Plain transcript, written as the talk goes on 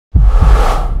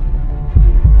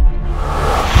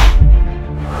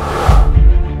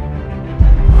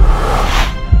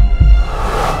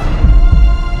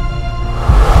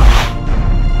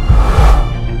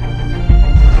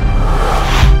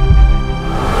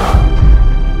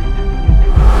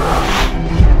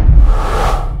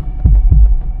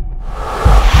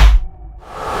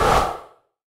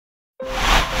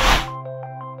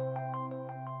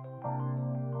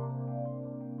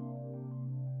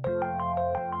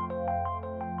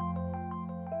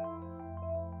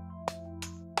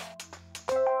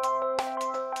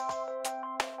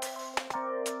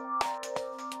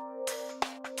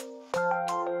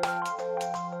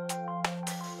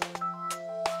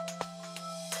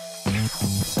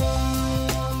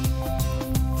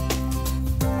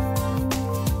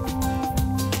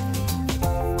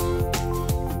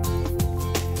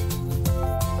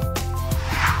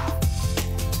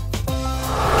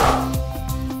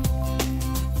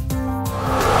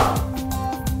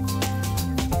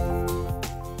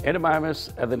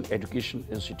NMIMS as an education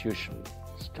institution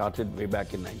started way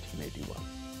back in 1981.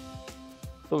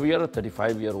 So we are a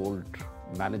 35-year-old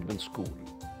management school.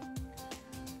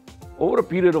 Over a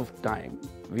period of time,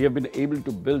 we have been able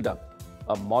to build up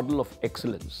a model of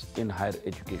excellence in higher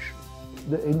education.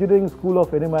 The engineering school of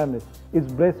NMIMS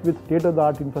is blessed with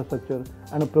state-of-the-art infrastructure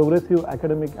and a progressive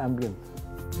academic ambience.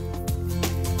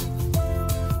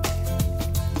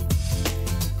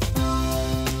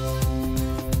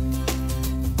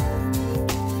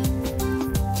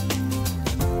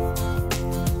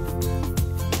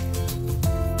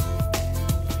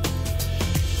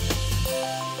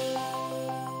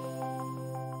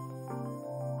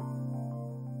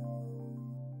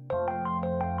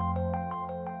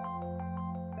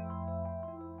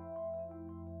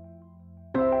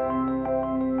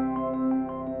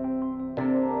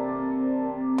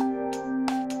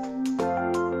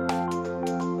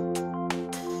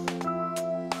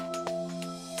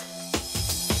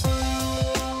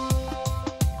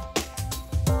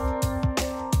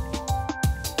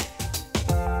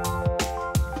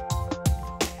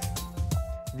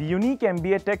 The unique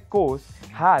MBA-Tech course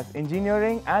has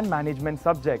engineering and management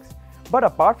subjects, but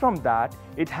apart from that,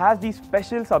 it has these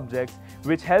special subjects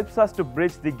which helps us to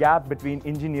bridge the gap between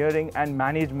engineering and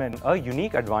management. A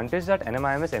unique advantage that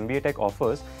NMIMS MBA-Tech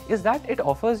offers is that it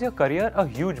offers your career a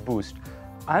huge boost.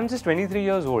 I'm just 23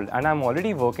 years old and I'm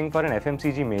already working for an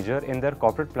FMCG major in their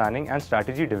corporate planning and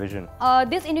strategy division.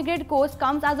 This integrated course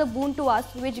comes as a boon to us,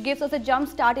 which gives us a jump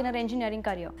start in our engineering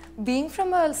career. Being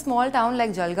from a small town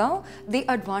like Jalgaon, the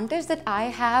advantage that I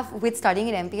have with studying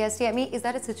in MPSTME is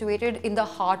that it's situated in the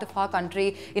heart of our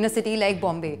country in a city like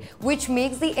Bombay, which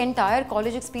makes the entire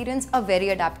college experience a very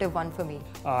adaptive one for me.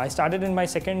 I started in my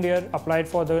second year, applied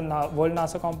for the World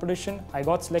NASA competition. I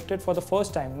got selected for the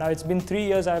first time. Now it's been 3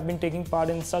 years I have been taking part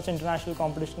in such international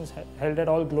competitions held at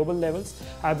all global levels.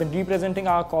 I've been representing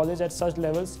our college at such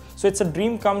levels. So it's a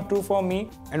dream come true for me.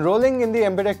 Enrolling in the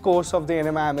MBA-Tech course of the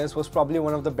NMIMS was probably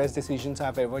one of the best decisions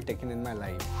I've ever taken in my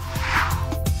life.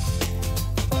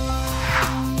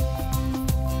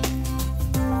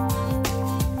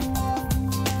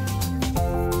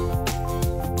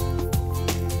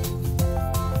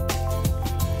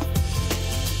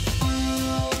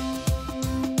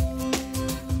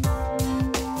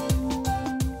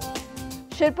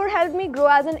 Shirpur helped me grow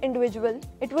as an individual.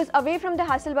 It was away from the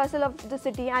hustle bustle of the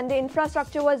city and the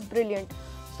infrastructure was brilliant.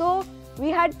 So we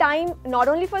had time not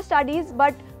only for studies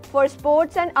but for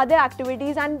sports and other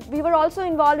activities, and we were also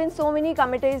involved in so many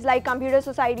committees like Computer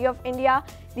Society of India,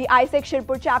 the ISEC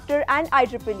Shirpur chapter and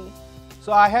IEEE.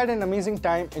 So I had an amazing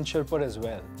time in Shirpur as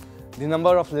well. The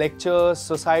number of lectures,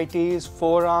 societies,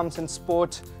 forums and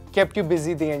sports kept you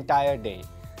busy the entire day.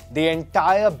 The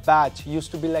entire batch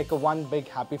used to be like a one big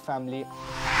happy family.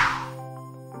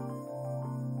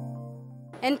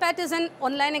 NPAT is an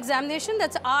online examination.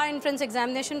 That's our entrance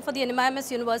examination for the NMIMS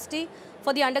University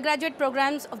for the undergraduate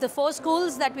programs of the 4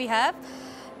 schools that we have: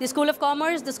 the School of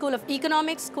Commerce, the School of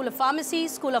Economics, School of Pharmacy,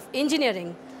 School of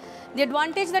Engineering. The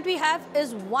advantage that we have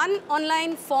is one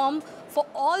online form for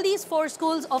all these 4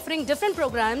 schools offering different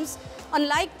programs,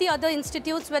 unlike the other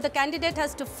institutes where the candidate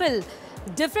has to fill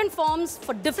different forms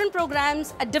for different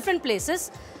programs at different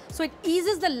places. So it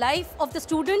eases the life of the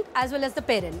student as well as the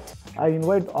parent. I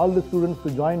invite all the students to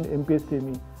join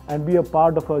MPSTME and be a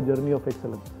part of our journey of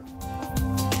excellence.